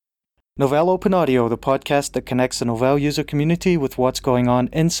Novell Open Audio, the podcast that connects the Novell user community with what's going on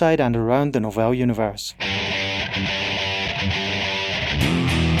inside and around the Novell universe.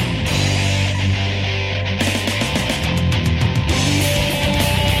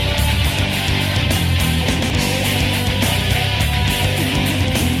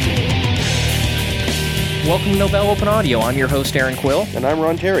 Welcome to Novell Open Audio. I'm your host, Aaron Quill. And I'm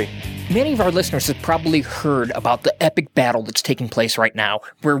Ron Terry. Many of our listeners have probably heard about the epic battle that's taking place right now,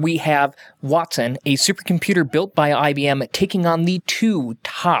 where we have Watson, a supercomputer built by IBM, taking on the two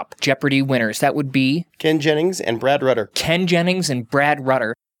top Jeopardy winners. That would be Ken Jennings and Brad Rutter. Ken Jennings and Brad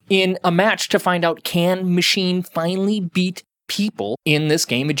Rutter in a match to find out, can machine finally beat people in this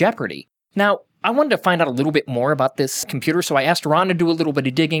game of Jeopardy? Now, I wanted to find out a little bit more about this computer, so I asked Ron to do a little bit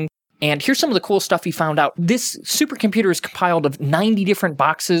of digging. And here's some of the cool stuff he found out. This supercomputer is compiled of 90 different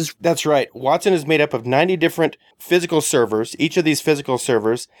boxes. That's right. Watson is made up of 90 different physical servers. Each of these physical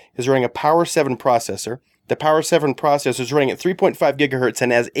servers is running a Power 7 processor. The Power 7 processor is running at 3.5 gigahertz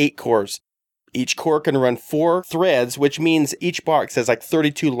and has 8 cores. Each core can run 4 threads, which means each box has like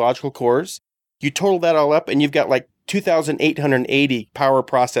 32 logical cores. You total that all up and you've got like 2,880 power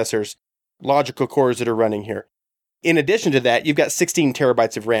processors, logical cores that are running here. In addition to that, you've got 16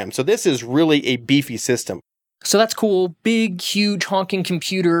 terabytes of RAM. So this is really a beefy system. So that's cool. Big, huge, honking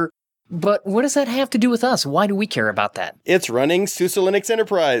computer. But what does that have to do with us? Why do we care about that? It's running SUSE Linux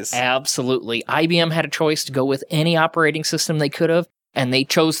Enterprise. Absolutely. IBM had a choice to go with any operating system they could have, and they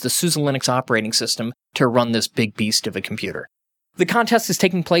chose the SUSE Linux operating system to run this big beast of a computer. The contest is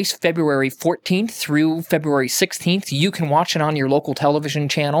taking place February 14th through February 16th. You can watch it on your local television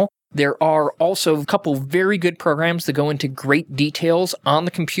channel. There are also a couple very good programs that go into great details on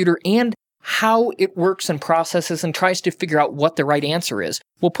the computer and how it works and processes and tries to figure out what the right answer is.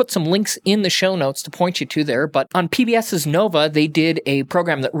 We'll put some links in the show notes to point you to there, but on PBS's Nova, they did a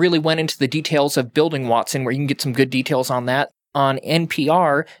program that really went into the details of building Watson, where you can get some good details on that. On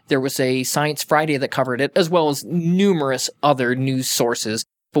NPR, there was a Science Friday that covered it, as well as numerous other news sources.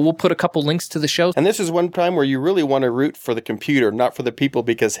 But we'll put a couple links to the show. And this is one time where you really want to root for the computer, not for the people,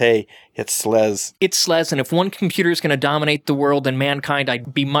 because, hey, it's SLES. It's SLES, and if one computer is going to dominate the world and mankind,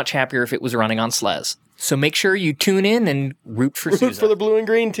 I'd be much happier if it was running on SLES. So make sure you tune in and root for SUSE. Root for the blue and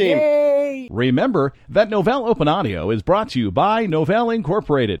green team. Yay! Remember that Novell Open Audio is brought to you by Novell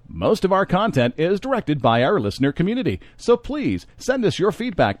Incorporated. Most of our content is directed by our listener community, so please send us your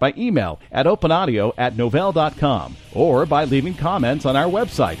feedback by email at openaudio@novell.com or by leaving comments on our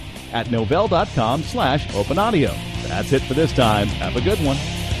website at novell.com/openaudio. That's it for this time. Have a good one.